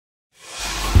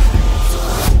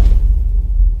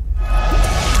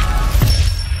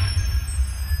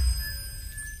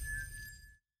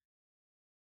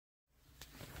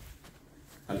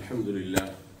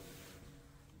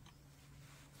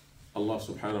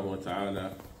subhanahu wa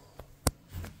ta'ala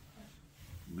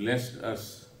blessed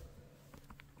us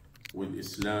with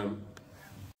Islam,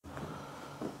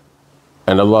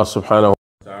 and Allah subhanahu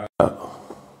wa ta'ala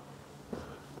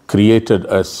created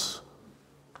us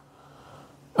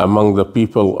among the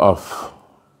people of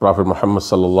Prophet Muhammad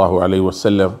sallallahu alaihi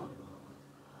wasallam.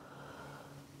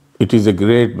 It is a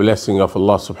great blessing of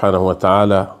Allah subhanahu wa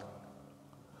ta'ala.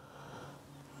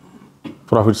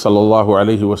 Prophet sallallahu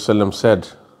alaihi wasallam said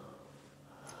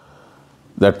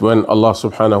that when Allah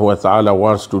subhanahu wa ta'ala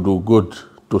wants to do good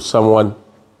to someone,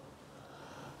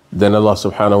 then Allah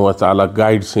subhanahu wa ta'ala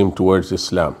guides him towards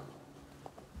Islam.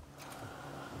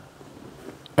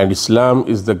 And Islam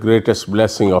is the greatest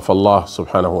blessing of Allah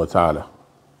subhanahu wa ta'ala.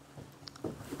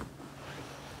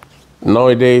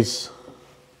 Nowadays,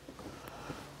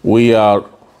 we are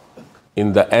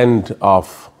in the end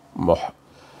of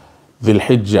Dhul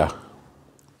Hijjah,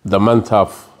 the month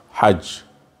of Hajj.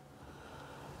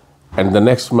 And the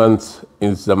next month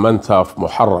is the month of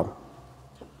Muharram.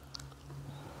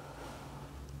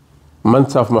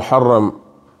 Month of Muharram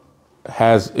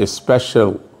has a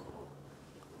special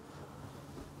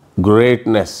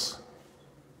greatness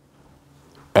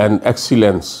and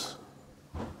excellence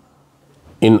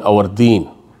in our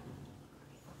deen.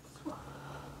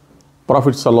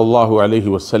 Prophet sallallahu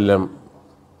alaihi wasallam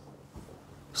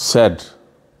said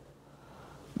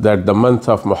that the month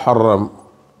of Muharram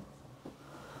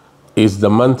is the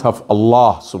month of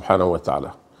Allah subhanahu wa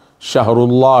ta'ala.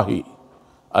 Shahrullahi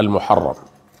al-Muharram.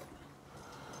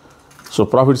 So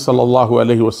Prophet sallallahu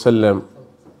alaihi wasallam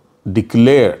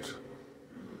declared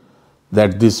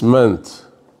that this month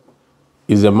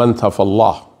is a month of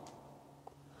Allah.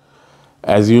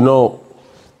 As you know,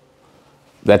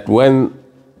 that when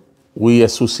we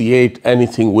associate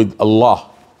anything with Allah,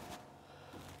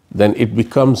 then it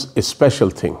becomes a special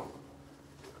thing.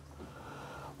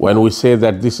 When we say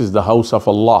that this is the house of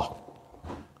Allah,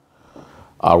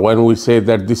 or when we say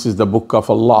that this is the book of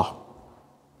Allah,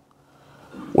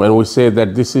 when we say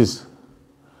that this is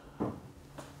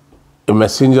a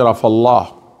messenger of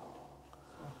Allah,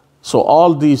 so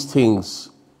all these things,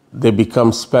 they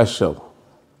become special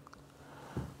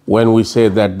when we say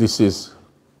that this is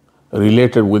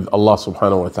related with Allah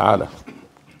subhanahu wa ta'ala.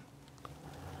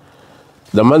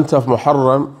 The month of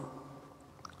Muharram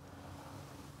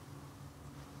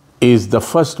is the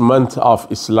first month of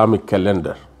Islamic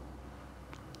calendar.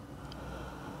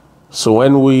 So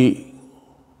when we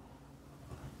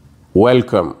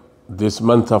welcome this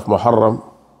month of Muharram,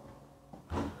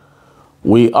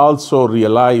 we also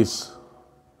realize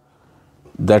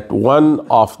that one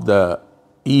of the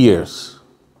years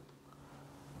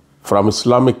from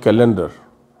Islamic calendar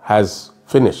has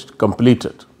finished,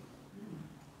 completed.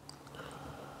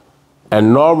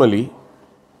 And normally,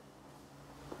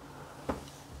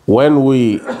 when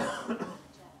we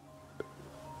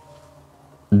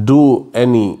do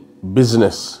any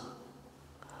business,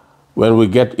 when we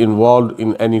get involved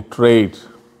in any trade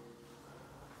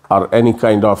or any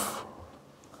kind of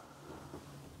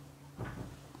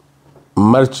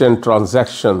merchant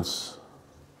transactions,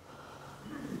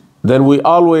 then we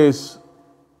always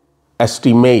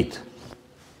estimate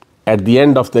at the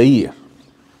end of the year,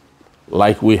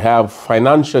 like we have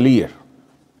financial year,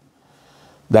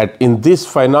 that in this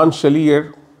financial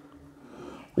year,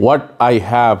 what I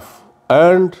have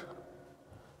earned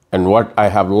and what I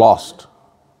have lost,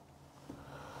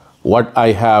 what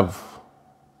I have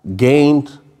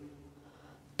gained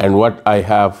and what I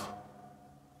have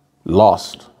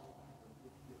lost.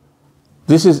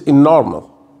 This is normal.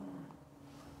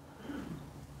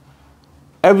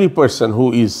 Every person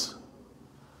who is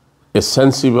a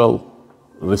sensible,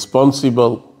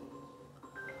 responsible,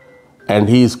 and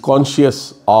he is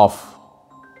conscious of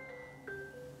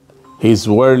his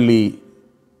worldly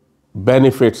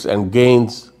benefits and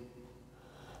gains,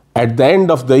 at the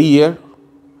end of the year,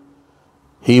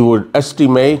 he would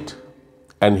estimate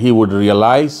and he would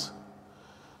realize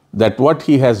that what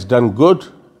he has done good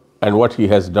and what he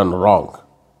has done wrong.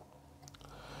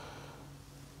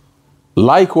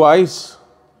 Likewise,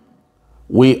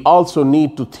 we also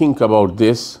need to think about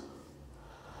this,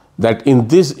 that in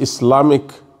this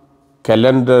Islamic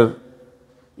calendar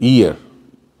year,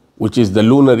 which is the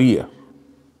lunar year,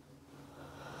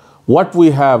 what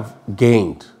we have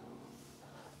gained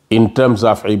in terms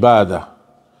of ibadah,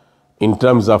 in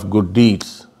terms of good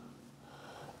deeds,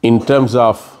 in terms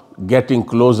of getting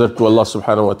closer to Allah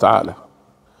subhanahu wa ta'ala,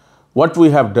 what we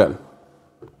have done.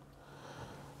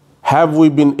 Have we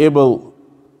been able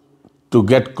to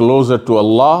get closer to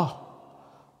Allah,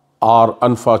 or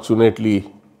unfortunately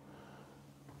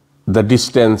the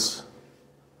distance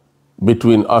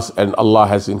between us and Allah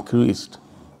has increased?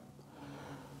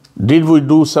 Did we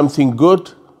do something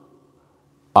good,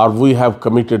 or we have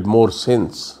committed more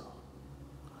sins?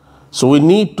 So we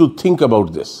need to think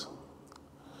about this.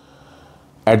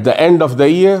 At the end of the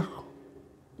year,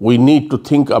 we need to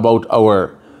think about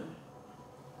our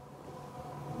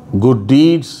good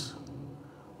deeds.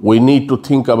 We need to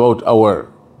think about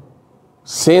our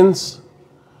sins.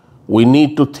 We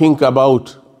need to think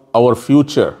about our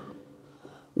future,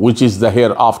 which is the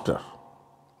hereafter.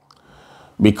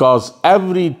 Because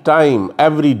every time,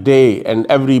 every day, and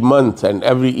every month, and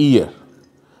every year,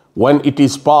 when it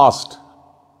is past,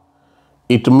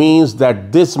 it means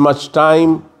that this much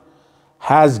time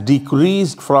has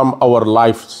decreased from our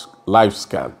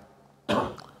lifespan,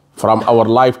 from our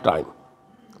lifetime.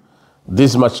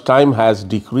 This much time has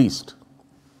decreased.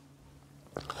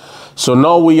 So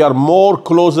now we are more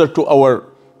closer to our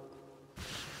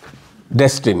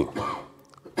destiny.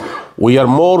 We are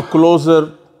more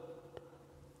closer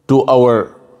to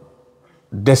our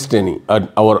destiny and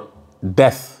our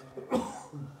death.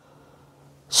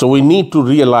 So we need to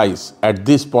realize at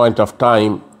this point of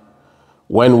time,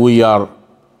 when we are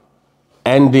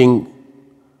ending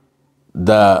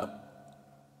the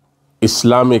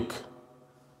Islamic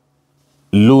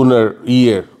lunar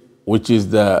year, which is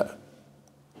the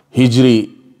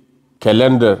Hijri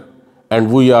calendar,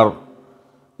 and we are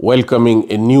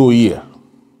welcoming a new year.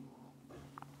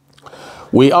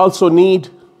 We also need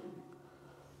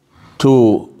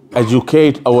to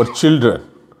educate our children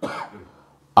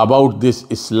about this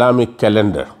Islamic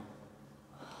calendar,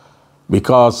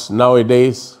 because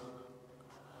nowadays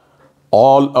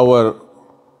all our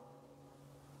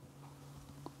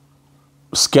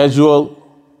schedule,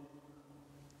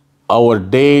 our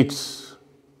dates,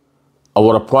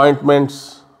 our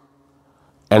appointments,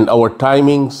 and our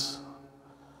timings,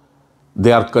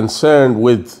 they are concerned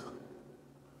with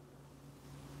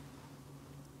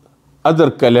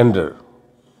other calendar,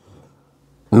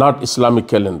 not Islamic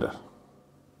calendar.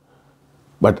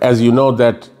 But as you know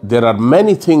that there are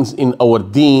many things in our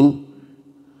deen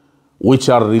which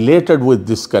are related with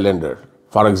this calendar.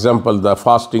 For example, the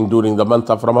fasting during the month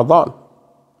of Ramadan.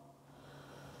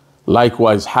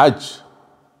 Likewise, Hajj.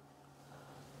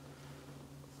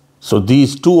 So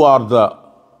these two are the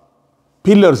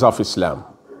pillars of Islam,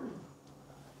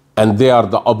 and they are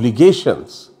the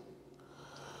obligations.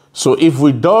 So if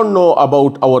we don't know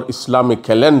about our Islamic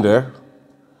calendar,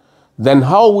 then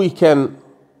how we can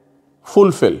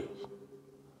fulfill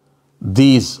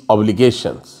these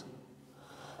obligations,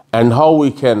 and how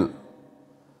we can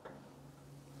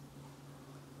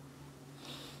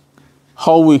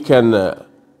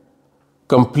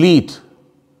complete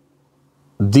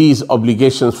these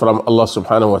obligations from Allah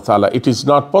subhanahu wa ta'ala? It is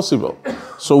not possible.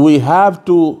 So we have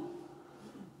to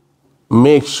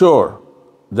make sure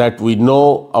that we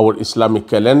know our Islamic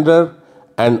calendar,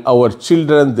 and our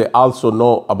children, they also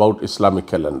know about Islamic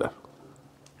calendar.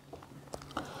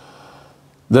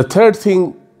 The third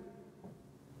thing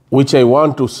which I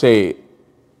want to say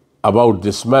about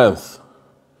this month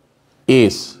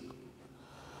is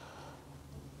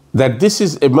that this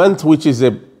is a month which is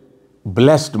a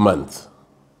blessed month.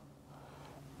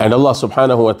 And Allah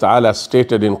subhanahu wa ta'ala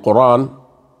stated in Quran,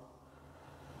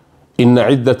 إن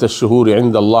عدة الشهور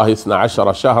عند الله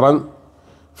 12 شهرا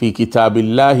في كتاب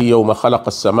الله يوم خلق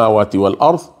السماوات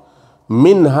والأرض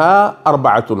منها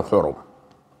 4 حرم.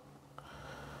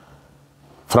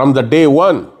 From the day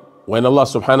one, when Allah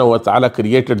subhanahu wa ta'ala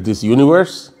created this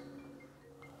universe,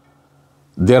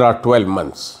 there are 12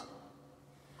 months.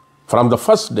 From the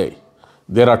first day,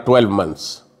 there are 12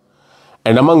 months.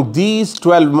 And among these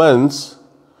 12 months,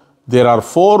 there are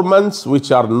 4 months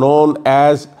which are known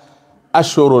as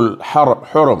Ashurul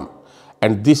Haram.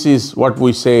 And this is what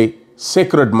we say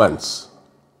sacred months.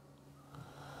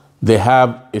 They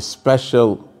have a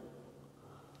special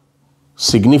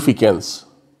significance.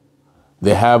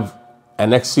 They have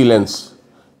an excellence,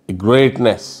 a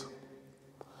greatness.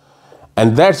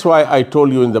 And that's why I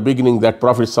told you in the beginning that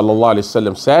Prophet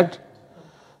ﷺ said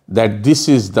that this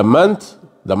is the month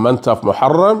of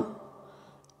Muharram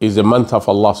is a month of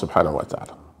Allah subhanahu wa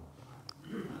ta'ala.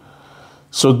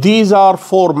 So these are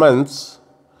 4 months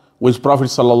which Prophet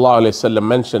ﷺ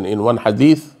mentioned in one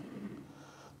hadith.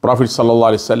 Prophet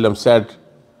ﷺ said,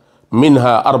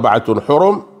 Minha 4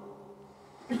 hurum,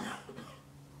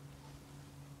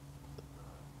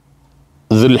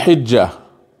 Dhul Hijjah,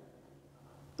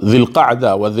 Dhul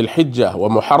Qa'dah, wa Dhul Hijjah, wa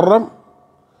Muharram.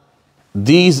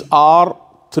 These are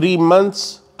 3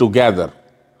 months together,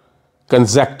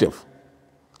 consecutive.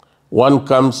 One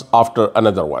comes after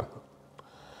another one.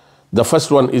 The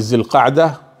first one is Dhul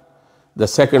Qa'dah, the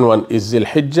second one is Dhul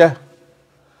Hijjah,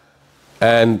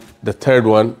 and the third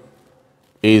one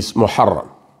is Muharram.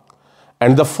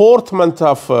 And the fourth month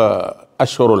of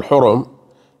Ashhurul Hurum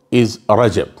is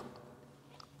Rajab.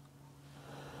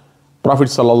 Prophet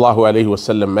sallallahu alaihi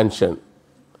wasallam mentioned,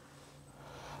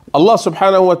 Allah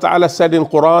subhanahu wa ta'ala said in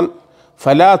Quran,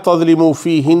 فَلَا تَظْلِمُوا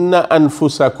فِيهِنَّ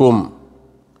أَنفُسَكُمْ,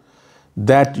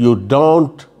 that you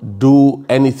don't do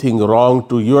anything wrong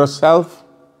to yourself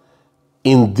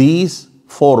in these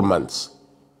 4 months,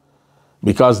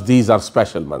 because these are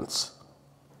special months.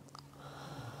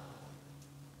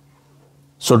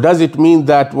 So does it mean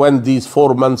that when these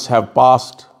 4 months have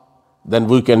passed, then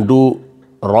we can do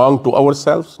wrong to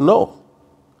ourselves? No.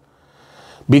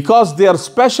 Because they are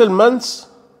special months,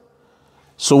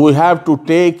 so we have to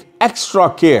take extra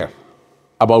care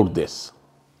about this.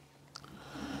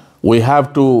 We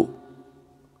have to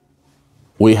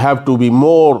be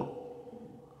more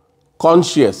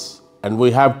conscious, and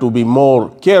we have to be more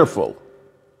careful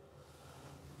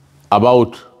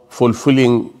about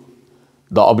fulfilling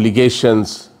the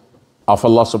obligations of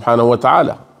Allah subhanahu wa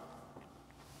ta'ala.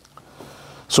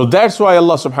 So that's why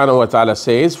Allah subhanahu wa ta'ala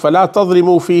says, فَلَا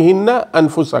تَظْلِمُوا فِيهِنَّ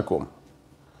أَنفُسَكُمْ.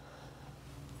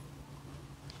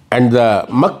 And the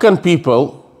Meccan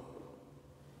people,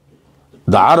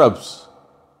 the Arabs,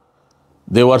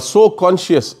 they were so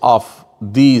conscious of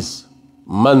these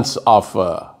months of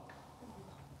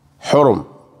Hurum,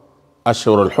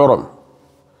 Ashhur al-Hurum,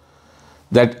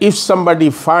 that if somebody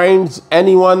finds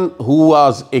anyone who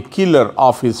was a killer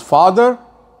of his father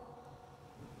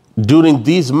during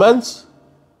these months,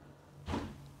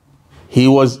 he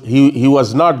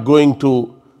was not going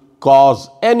to cause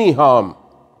any harm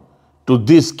to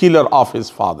this killer of his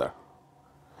father.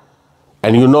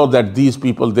 And you know that these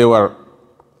people, they were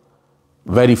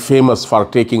very famous for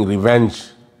taking revenge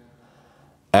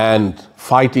and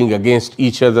fighting against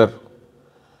each other.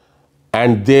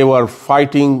 And they were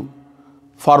fighting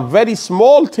for very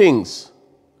small things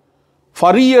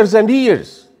for years and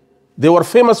years. They were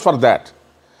famous for that.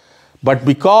 But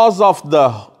because of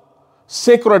the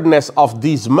sacredness of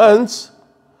these months,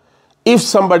 if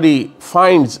somebody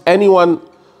finds anyone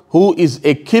who is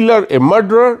a killer, a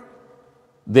murderer,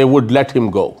 they would let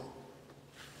him go.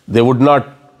 They would not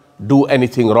do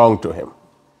anything wrong to him.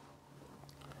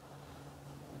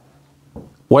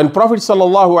 When Prophet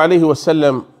sallallahu alaihi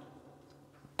wasallam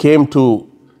came to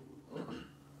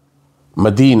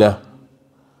Medina,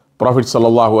 Prophet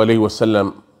sallallahu alaihi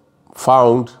wasallam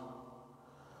found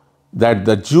that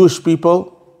the Jewish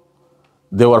people,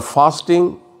 they were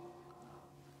fasting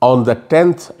on the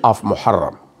 10th of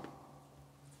Muharram.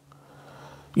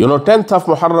 You know, 10th of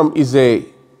Muharram is a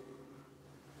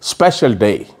special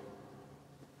day.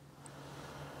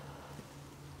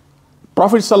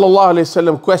 Prophet sallallahu alaihi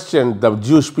wasallam questioned the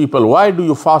Jewish people, why do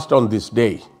you fast on this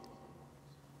day?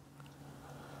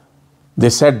 They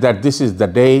said that this is the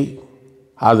day,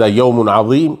 هذا يوم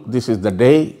عظيم, this is the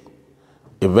day,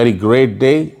 a very great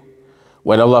day,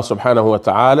 when Allah subhanahu wa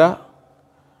ta'ala,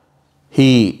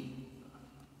 He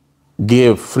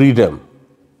gave freedom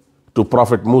to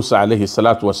Prophet Musa alayhi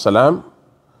salatu wasalam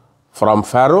from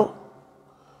Pharaoh,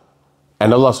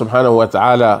 and Allah subhanahu wa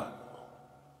ta'ala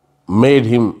made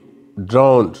him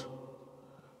drown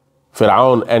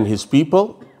Fir'aun and his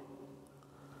people.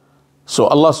 So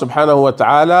Allah subhanahu wa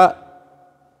ta'ala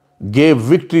gave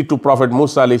victory to Prophet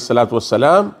Musa alayhi salatu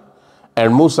wasalam,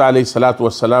 and Musa alayhi salatu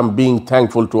wasalam, being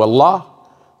thankful to Allah,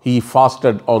 he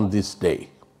fasted on this day.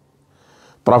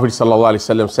 Prophet sallallahu alaihi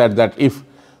wasallam said that if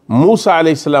Musa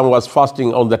alayhi salam was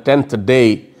fasting on the 10th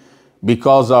day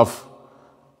because of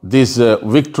this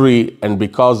victory and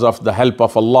because of the help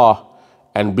of Allah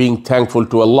and being thankful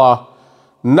to Allah,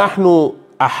 نحن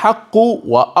أحق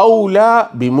وأولى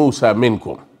بموسى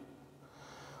منكم.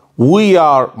 We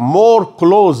are more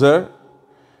closer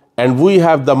and we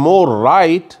have the more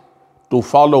right to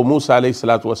follow Musa alayhi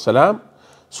salatu wasalam.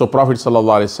 So Prophet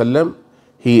sallallahu alaihi wasallam,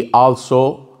 he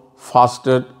also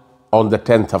fasted on the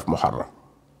 10th of Muharram.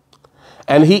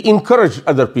 And he encouraged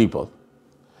other people.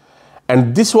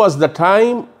 And this was the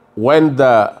time when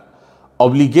the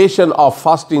obligation of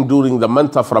fasting during the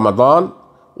month of Ramadan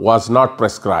was not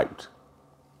prescribed.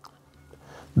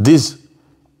 This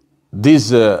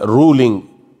ruling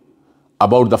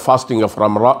about the fasting of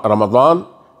Ramadan,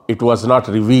 it was not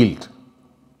revealed.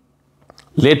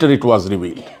 Later it was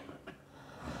revealed.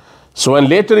 So when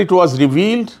later it was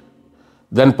revealed,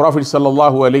 then Prophet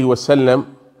sallallahu alaihi wasallam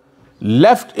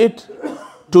left it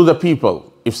to the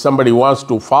people. If somebody wants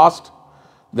to fast,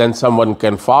 then someone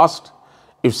can fast.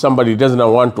 If somebody does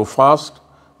not want to fast,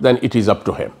 then it is up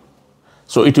to him.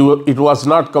 So it was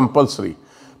not compulsory.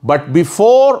 But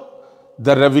before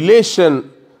the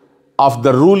revelation of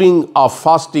the ruling of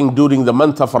fasting during the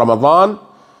month of Ramadan,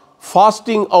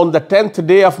 fasting on the 10th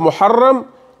day of Muharram,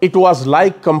 it was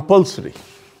like compulsory.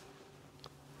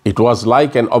 It was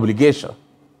like an obligation.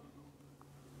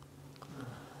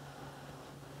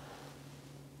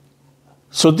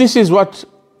 So this is what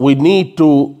we need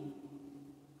to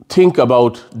think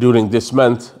about during this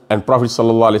month. And Prophet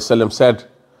ﷺ said,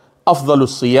 أفضل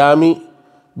الصيام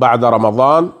بعد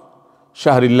رمضان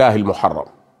شهر الله المحرم.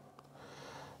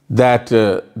 That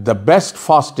the best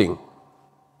fasting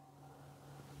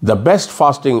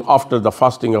after the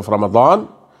fasting of Ramadan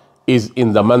is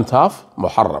in the month of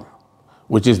Muharram,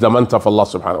 which is the month of Allah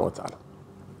subhanahu wa ta'ala.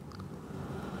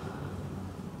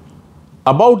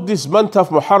 About this month of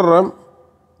Muharram,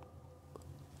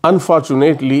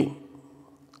 unfortunately,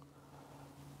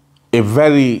 a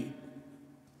very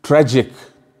tragic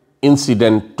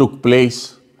incident took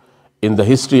place in the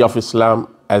history of Islam,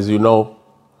 as you know,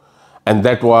 and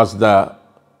that was the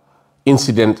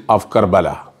incident of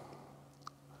Karbala.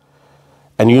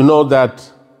 And you know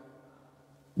that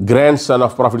grandson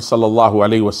of Prophet sallallahu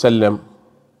alaihi wasallam,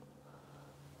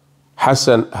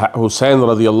 Hussein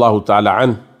radiallahu ta'ala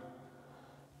an,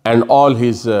 and all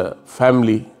his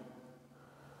family,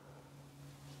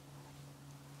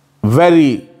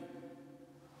 very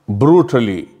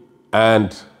brutally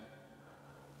and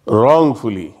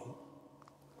wrongfully,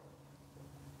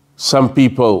 some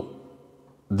people,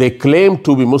 they claimed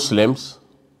to be Muslims,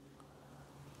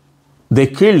 they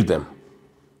killed them.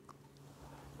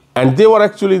 And they were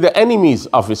actually the enemies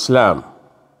of Islam.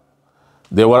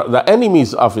 They were the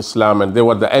enemies of Islam, and they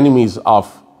were the enemies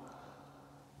of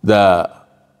the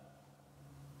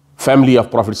family of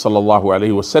Prophet sallallahu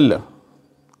alaihi wasallam.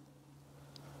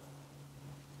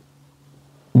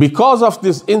 Because of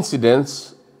these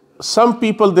incidents, some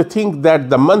people, they think that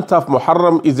the month of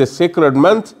Muharram is a sacred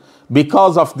month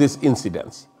because of these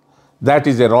incidents. That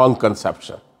is a wrong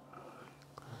conception.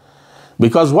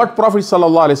 Because what Prophet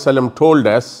ﷺ told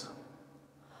us,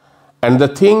 and the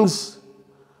things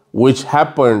which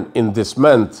happened in this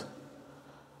month,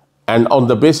 and on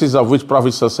the basis of which Prophet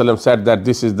ﷺ said that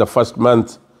this is the first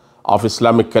month of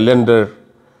Islamic calendar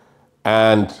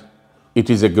and it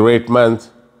is a great month.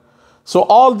 So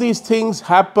all these things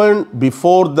happened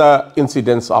before the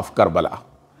incidents of Karbala.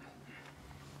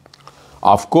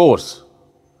 Of course,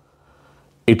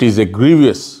 it is a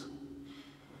grievous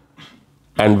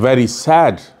and very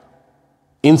sad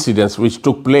incidents which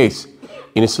took place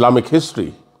in Islamic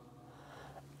history.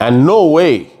 And no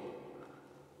way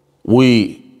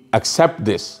we accept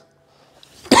this.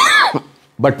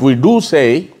 But we do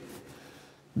say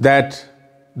that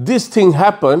this thing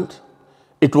happened,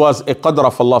 it was a qadr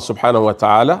of Allah subhanahu wa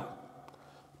ta'ala,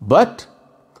 but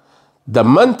the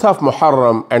month of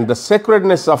Muharram and the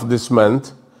sacredness of this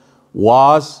month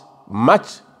was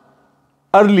much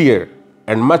earlier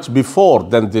and much before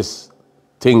than this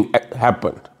thing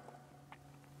happened.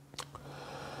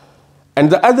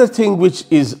 And the other thing which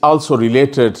is also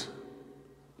related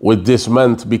with this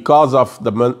month, because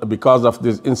of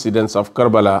these incidents of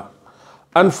Karbala,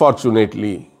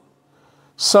 unfortunately,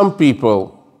 some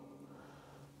people,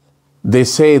 they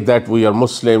say that we are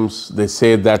Muslims, they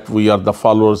say that we are the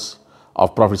followers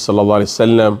of Prophet sallallahu alaihi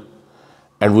wasallam,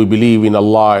 and we believe in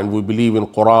Allah, and we believe in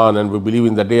Quran, and we believe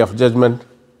in the Day of Judgment.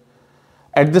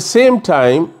 At the same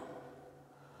time,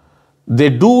 they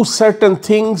do certain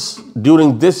things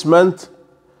during this month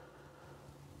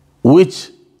which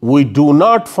we do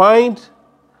not find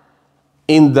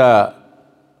in the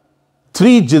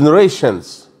 3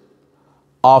 generations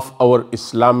of our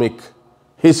Islamic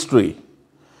history.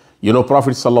 You know,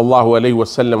 Prophet sallallahu alaihi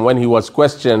wasallam, when he was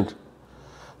questioned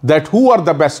that who are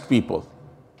the best people?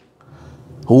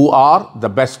 Who are the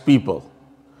best people?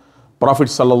 Prophet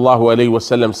sallallahu alaihi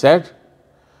wasallam said,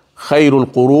 خير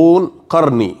القرون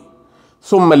قرني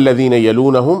ثم الذين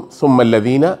يلونهم ثم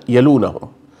الذين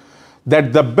يلونهم.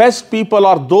 That the best people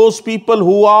are those people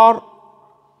who are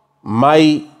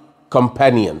my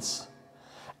companions,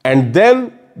 and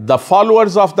then the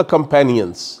followers of the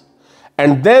companions,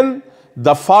 and then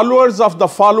the followers of the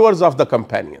followers of the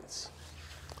companions.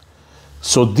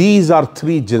 So these are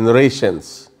 3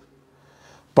 generations.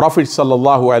 Prophet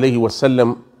sallallahu alaihi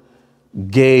wasallam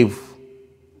gave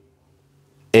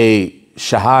a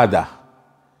shahada,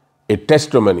 a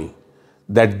testimony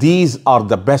that these are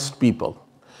the best people.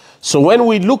 So when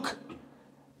we look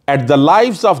at the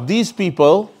lives of these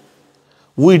people,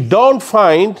 we don't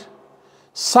find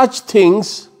such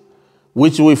things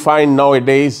which we find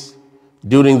nowadays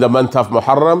during the month of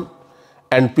Muharram.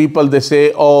 And people, they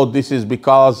say, oh, this is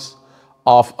because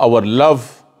of our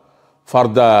love for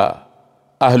the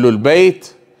Ahlul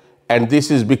Bayt, and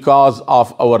this is because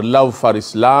of our love for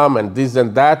Islam, and this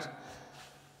and that.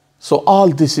 So all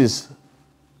this is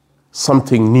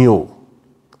something new.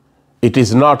 It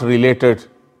is not related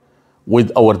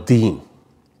with our deen.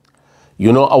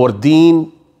 You know, our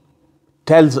deen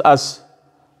tells us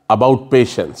about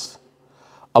patience.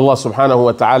 Allah subhanahu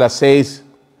wa ta'ala says,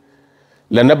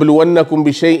 لَنَبْلُوَنَّكُمْ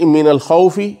بِشَيْءٍ مِّنَ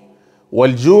الْخَوْفِ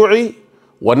وَالْجُوعِ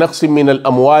وَنَقْصٍ مِّنَ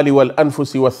الْأَمْوَالِ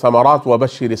وَالْأَنفُسِ وَالثَّمَرَاتِ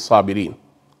وَبَشِّرِ الصَّابِرِينَ.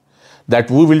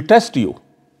 That we will test you.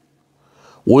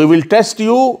 We will test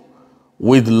you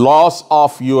with loss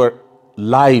of your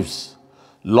lives,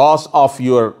 loss of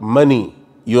your money,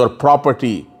 your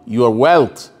property, your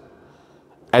wealth,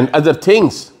 and other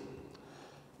things.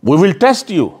 We will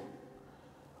test you.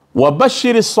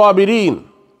 وَبَشِّرِ الصَّابِرِينَ.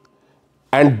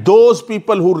 And those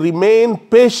people who remain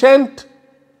patient,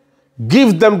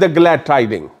 give them the glad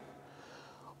tidings.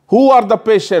 Who are the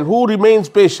patient? Who remains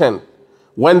patient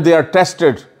when they are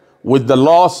tested with the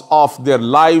loss of their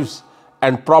lives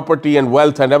and property and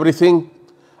wealth and everything?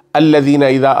 الَّذِينَ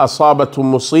إِذَا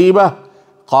أَصَابَتْهُمْ مُصِيبَةٌ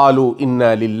قَالُوا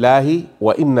إِنَّا لِلَّهِ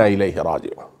وَإِنَّا إِلَيْهِ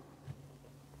رَاجِعُونَ.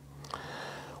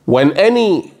 When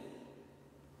any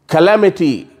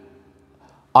calamity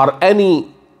or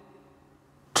any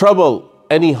trouble,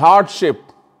 any hardship,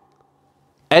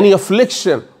 any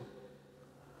affliction,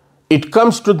 it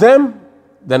comes to them,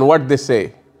 then what they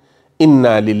say?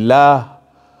 Inna lillah,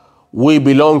 we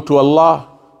belong to Allah,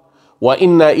 wa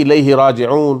inna ilayhi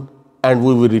raji'un, and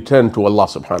we will return to Allah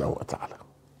subhanahu wa ta'ala.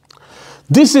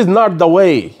 This is not the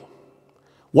way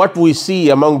what we see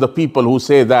among the people who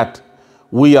say that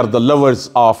we are the lovers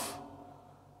of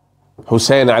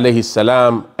Hussein alayhi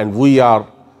salam and we are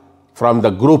from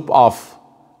the group of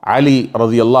Ali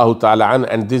radiyallahu ta'ala an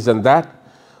and this and that.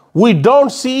 We don't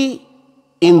see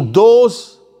in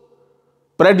those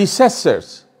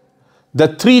predecessors the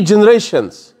three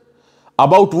generations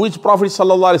about which Prophet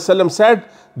sallallahu alaihi wasallam said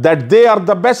that they are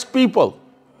the best people.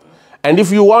 And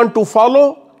if you want to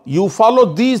follow, you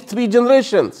follow these three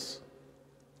generations.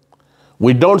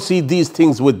 We don't see these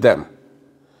things with them.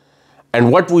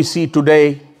 And what we see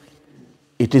today,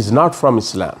 it is not from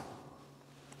Islam.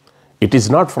 It is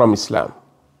not from Islam.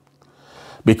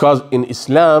 Because in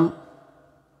Islam,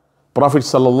 Prophet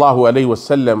sallallahu alaihi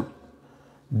wasallam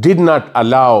did not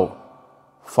allow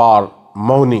for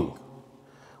mourning.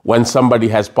 When somebody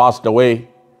has passed away,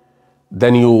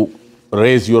 then you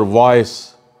raise your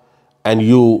voice and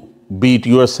you beat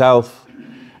yourself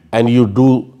and you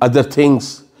do other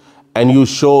things and you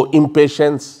show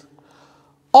impatience.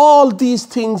 All these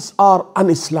things are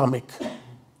un-Islamic.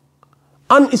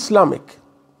 Un-Islamic.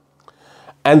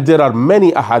 And there are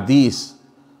many ahadiths.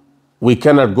 We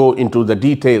cannot go into the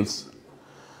details,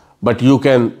 but you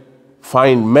can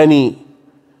find many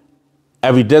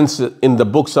evidence in the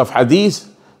books of hadith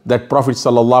that Prophet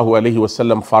sallallahu alaihi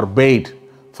wasallam forbade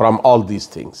from all these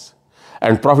things.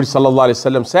 And Prophet sallallahu alaihi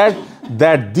wasallam said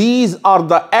that these are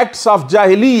the acts of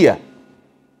jahiliyyah.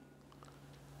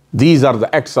 These are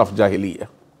the acts of jahiliyyah.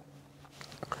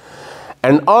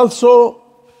 And also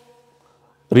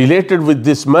related with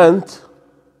this month,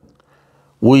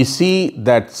 we see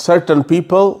that certain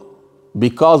people,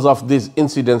 because of these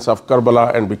incidents of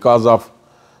Karbala and because of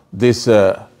this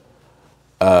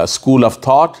school of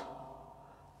thought,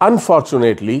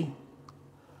 unfortunately,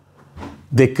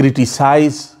 they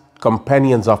criticize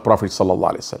companions of Prophet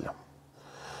sallallahu alaihi wasallam.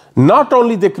 Not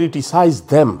only they criticize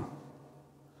them,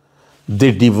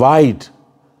 they divide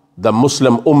the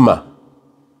Muslim ummah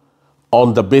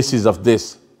on the basis of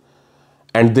this,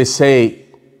 and they say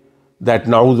that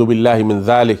na'udhu billahi min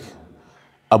dhalik,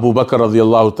 Abu Bakr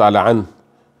radiyallahu ta'ala an,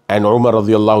 and Umar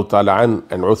radiyallahu ta'ala an,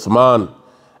 and Uthman,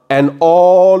 and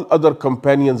all other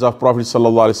companions of Prophet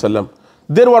sallallahu alaihi wasallam.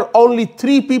 There were only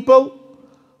three people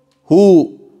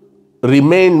who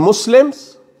remained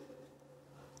Muslims: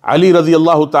 Ali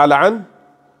radiyallahu ta'ala an,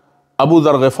 Abu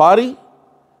Dhar Ghifari,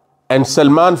 and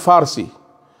Salman Farsi.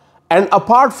 And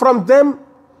apart from them,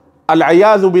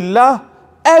 al-ayadhu billah,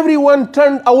 everyone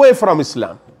turned away from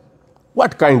Islam.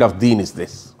 What kind of deen is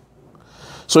this?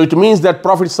 So it means that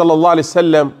Prophet sallallahu alaihi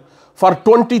wasallam for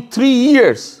 23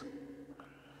 years,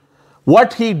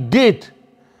 what he did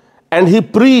and he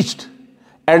preached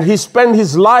and he spent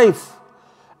his life,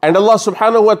 and Allah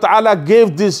subhanahu wa ta'ala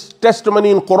gave this testimony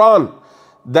in Quran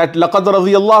that لَقَدْ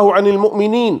رَضِيَ اللَّهُ عَنِ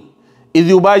الْمُؤْمِنِينَ إِذْ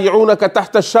يُبَايِعُونَكَ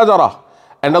تَحْتَ الشَّجَرَةِ.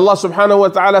 And Allah subhanahu wa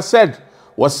ta'ala said,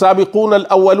 وَالسَّابِقُونَ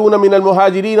الْأَوَّلُونَ مِنَ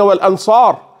الْمُهَاجِرِينَ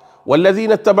وَالْأَنصَارِ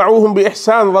وَالَّذِينَ اتَّبَعُوهُمْ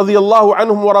بِإِحْسَانٍ رَضِيَ اللَّهُ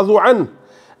عَنْهُمْ وَرَضُوا عَنْهُ.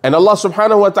 And Allah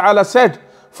subhanahu wa ta'ala said,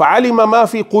 فَعَلِمَ مَا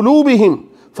فِي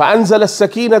قُلُوبِهِمْ فَأَنزَلَ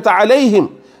السَّكِينَةَ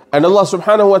عَلَيْهِمْ. And Allah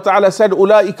subhanahu wa ta'ala said,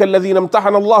 أُولَٰئِكَ الَّذِينَ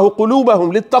امْتَحَنَ اللَّهُ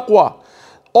قُلُوبَهُمْ لِلتَّقْوَى.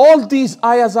 All these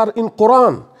ayahs are in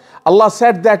Quran. Allah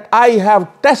said that I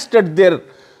have tested their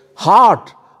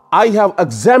heart. I have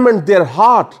examined their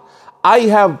heart. I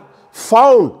have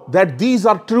found that these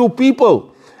are true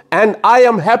people, and I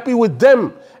am happy with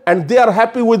them, and they are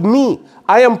happy with me.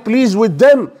 I am pleased with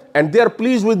them, and they are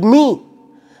pleased with me.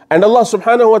 And Allah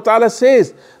subhanahu wa ta'ala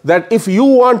says that if you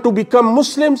want to become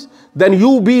Muslims, then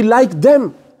you be like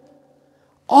them.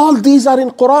 All these are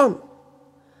in Quran.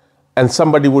 And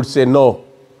somebody would say, no,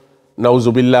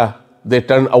 na'uzubillah, they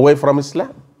turn away from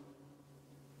Islam.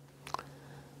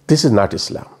 This is not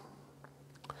Islam.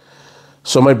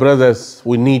 So my brothers,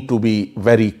 we need to be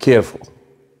very careful.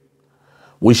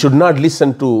 We should not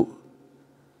listen to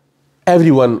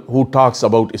everyone who talks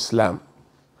about Islam.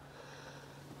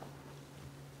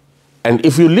 And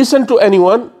if you listen to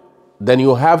anyone, then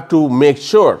you have to make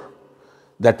sure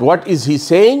that what is he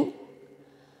saying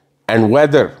and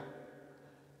whether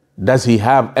does he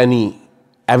have any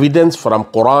evidence from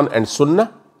Quran and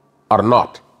Sunnah or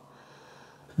not.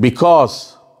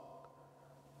 Because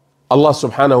Allah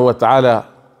subhanahu wa ta'ala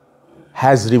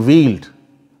has revealed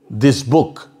this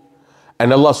book.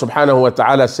 And Allah subhanahu wa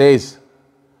ta'ala says,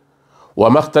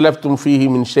 وَمَا اخْتَلَفْتُمْ فِيهِ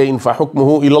مِنْ شَيْءٍ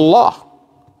فَحُكْمُهُ إِلَى اللَّهِ.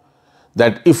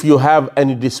 That if you have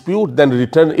any dispute, then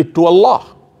return it to Allah.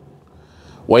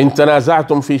 وَإِن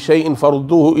تَنَازَعْتُمْ فِي شَيْءٍ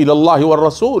فَرُدُّوهُ إِلَى اللَّهِ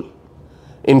وَالرَّسُولِ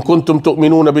إِن كُنتُمْ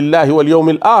تُؤْمِنُونَ بِاللَّهِ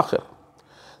وَالْيَوْمِ الْآخِرِ.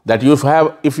 That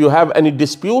if you have any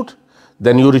dispute,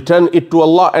 then you return it to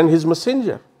Allah and His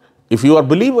Messenger, if you are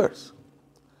believers.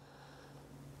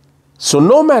 So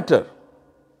no matter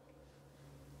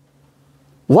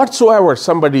whatsoever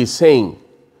somebody is saying,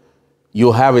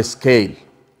 you have a scale.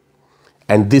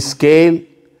 And this scale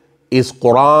is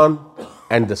Quran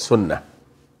and the Sunnah.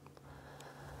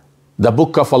 The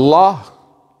book of Allah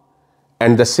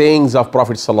and the sayings of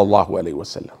Prophet sallallahu alaihi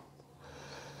wasallam.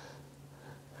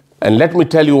 And let me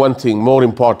tell you one thing more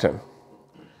important.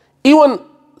 Even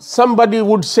somebody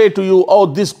would say to you, oh,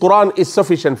 this Quran is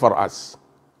sufficient for us.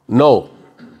 No.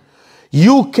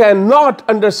 You cannot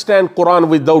understand Quran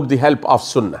without the help of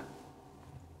Sunnah.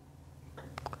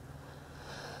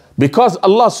 Because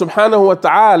Allah subhanahu wa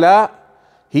ta'ala,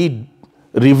 He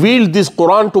revealed this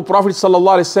Quran to Prophet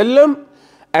sallallahu alaihi wasallam,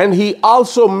 and He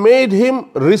also made him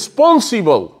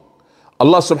responsible.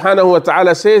 Allah subhanahu wa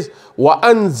ta'ala says,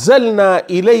 وَأَنزَلْنَا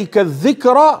إِلَيْكَ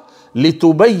الذِّكْرَ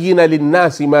لِتُبَيِّنَ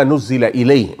لِلنَّاسِ مَا نُزِّلَ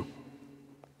إِلَيْهِمْ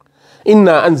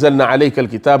إِنَّا أَنزَلْنَا عَلَيْكَ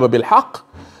الْكِتَابَ بِالْحَقِّ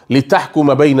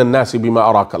لِتَحْكُمَ بَيْنَ النَّاسِ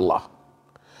بِمَا أَرَاكَ اللَّهُ.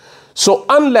 So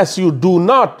unless you do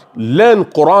not learn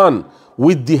Quran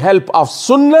with the help of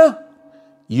Sunnah,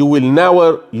 you will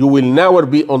never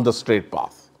be on the straight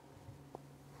path.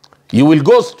 You will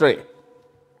go astray.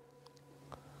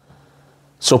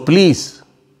 So please,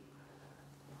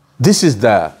 this is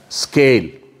the scale.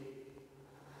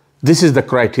 This is the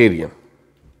criterion.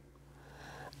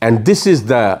 And this is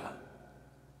the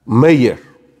measure.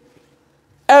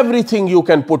 Everything you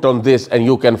can put on this and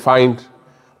you can find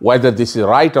whether this is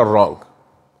right or wrong.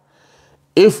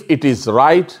 If it is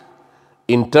right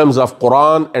in terms of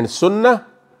Quran and Sunnah,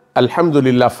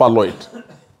 Alhamdulillah, follow it.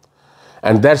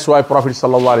 And that's why Prophet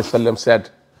sallallahu alaihi wasallam said,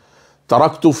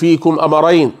 تَرَكْتُ فِيكُمْ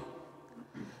أَمَرَيْنِ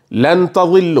لَن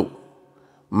تَضِلُّوا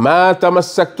مَا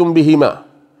تَمَسَّكْتُمْ بِهِمَا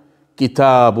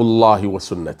كِتَابُ اللَّهِ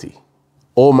وَسُنَّتِي.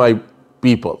 O my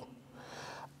people,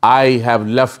 I have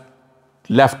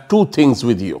left two things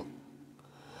with you.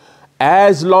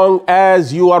 As long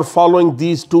as you are following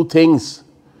these two things,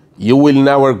 you will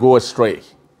never go astray.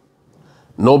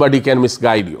 Nobody can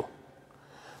misguide you.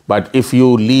 But if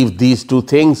you leave these two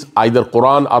things, either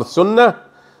Quran or Sunnah,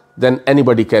 then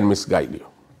anybody can misguide you.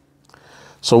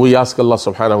 So we ask Allah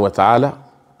subhanahu wa ta'ala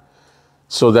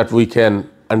so that we can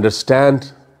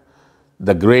understand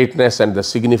the greatness and the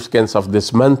significance of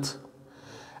this month.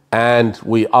 And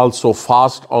we also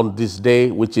fast on this day,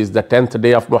 which is the 10th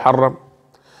day of Muharram,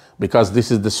 because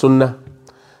this is the Sunnah.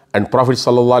 And Prophet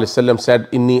sallallahu alaihi wasallam said,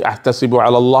 "Inni ahtasibu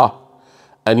ala Allah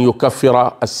an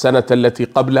yukaffira as-sanata allati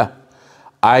qabla."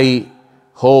 I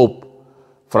hope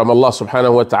from Allah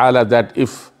subhanahu wa ta'ala that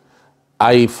if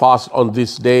I fast on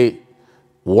this day,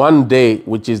 one day,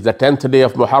 which is the 10th day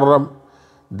of Muharram,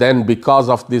 then because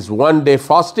of this one day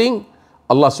fasting,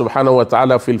 Allah subhanahu wa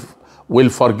ta'ala will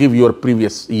forgive your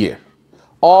previous year,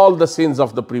 all the sins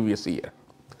of the previous year.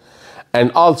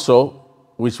 And also,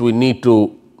 which we need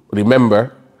to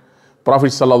remember,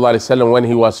 Prophet sallallahu alaihi wasallam, when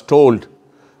he was told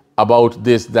about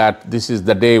this, that this is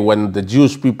the day when the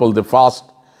Jewish people, they fast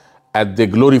and they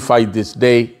glorify this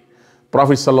day,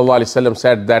 Prophet sallallahu alaihi wasallam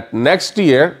said that next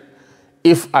year,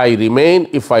 if I remain,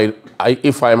 if I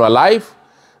am alive,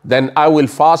 then I will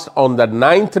fast on the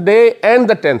 9th day and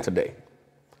the 10th day.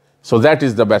 So that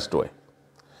is the best way.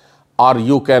 Or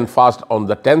you can fast on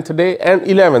the 10th day and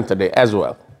 11th day as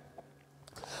well.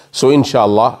 So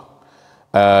inshallah,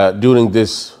 during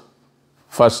this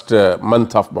first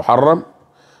month of Muharram,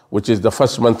 which is the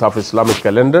first month of Islamic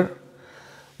calendar,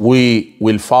 we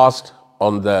will fast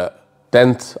on the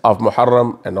 10th of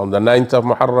Muharram and on the 9th of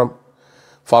Muharram,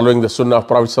 following the Sunnah of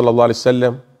Prophet Sallallahu Alaihi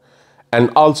Wasallam.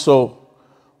 And also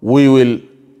we will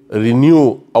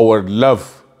renew our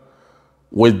love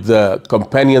with the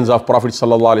companions of Prophet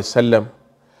Sallallahu Alaihi Wasallam,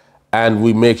 and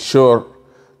we make sure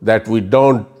that we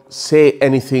don't say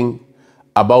anything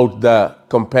about the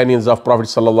companions of Prophet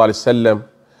Sallallahu Alaihi Wasallam,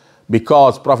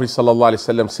 because Prophet Sallallahu Alaihi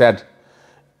Wasallam said,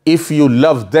 if you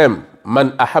love them,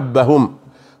 man ahabbahum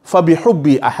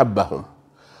fabihubbi ahabbahum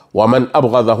wa man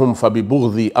abghadahum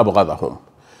fabibughdi abghadahum.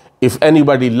 If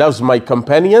anybody loves my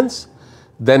companions,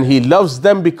 then he loves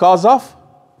them because of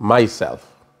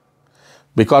myself,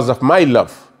 because of my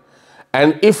love.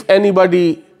 And if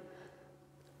anybody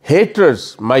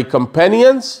hates my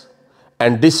companions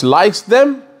and dislikes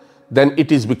them, then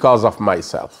it is because of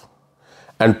myself.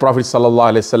 And Prophet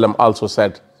Sallallahu Alaihi Wasallam also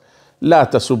said, La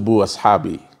tasubbu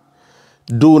ashabi.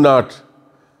 Do not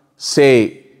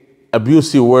say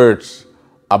abusive words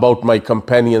about my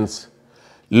companions.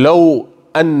 Law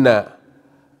anna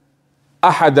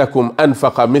ahadakum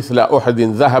anfaqa mithla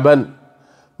uhadin dhahaban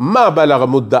ma balagha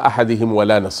mudda ahadihim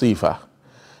wala nasifa.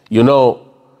 You know,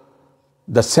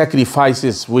 the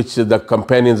sacrifices which the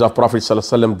companions of Prophet Sallallahu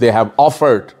Alaihi Wasallam they have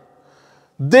offered,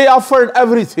 they offered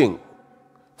everything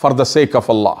for the sake of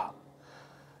Allah.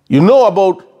 You know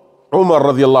about Umar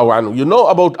radiallahu anhu, you know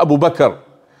about Abu Bakr.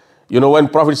 You know, when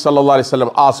Prophet Sallallahu Alaihi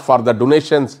Wasallam asked for the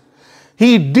donations,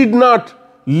 he did not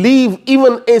leave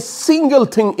even a single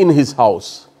thing in his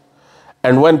house.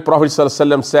 And when Prophet Sallallahu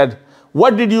Alaihi Wasallam said,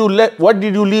 what did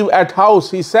you leave at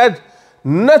house? He said,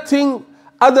 nothing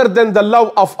other than the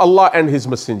love of Allah and His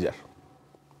Messenger.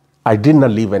 I did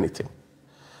not leave anything.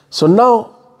 So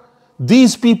now,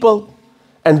 these people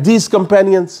and these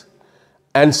companions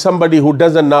and somebody who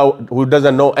doesn't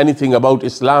know anything about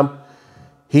Islam,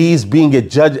 he is being a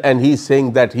judge and he is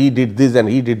saying that he did this and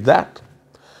he did that.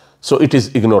 So it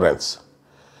is ignorance.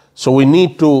 So we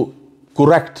need to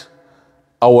correct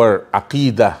our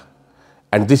aqidah,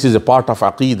 and this is a part of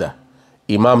aqidah.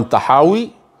 Imam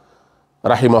Tahawi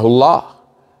rahimahullah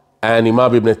and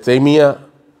Imam Ibn Taymiyyah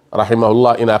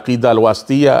rahimahullah in Aqidah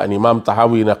al-Wasitiyah and Imam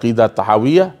Tahawi in Aqidah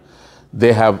Tahawiyah,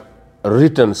 they have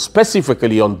written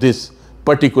specifically on this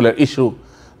particular issue,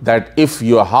 that if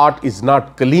your heart is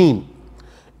not clean,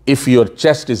 if your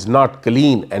chest is not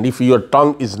clean, and if your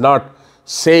tongue is not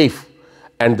safe,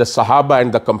 and the Sahaba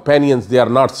and the companions, they are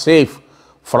not safe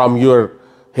from your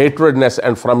hatredness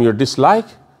and from your dislike,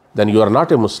 then you are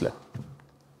not a Muslim.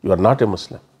 You are not a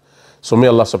Muslim. So may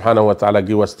Allah subhanahu wa ta'ala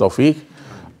give us tawfiq.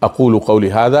 أقول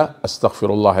قولي هذا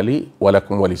أستغفر الله لي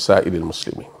ولكم ولسائر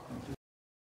المسلمين.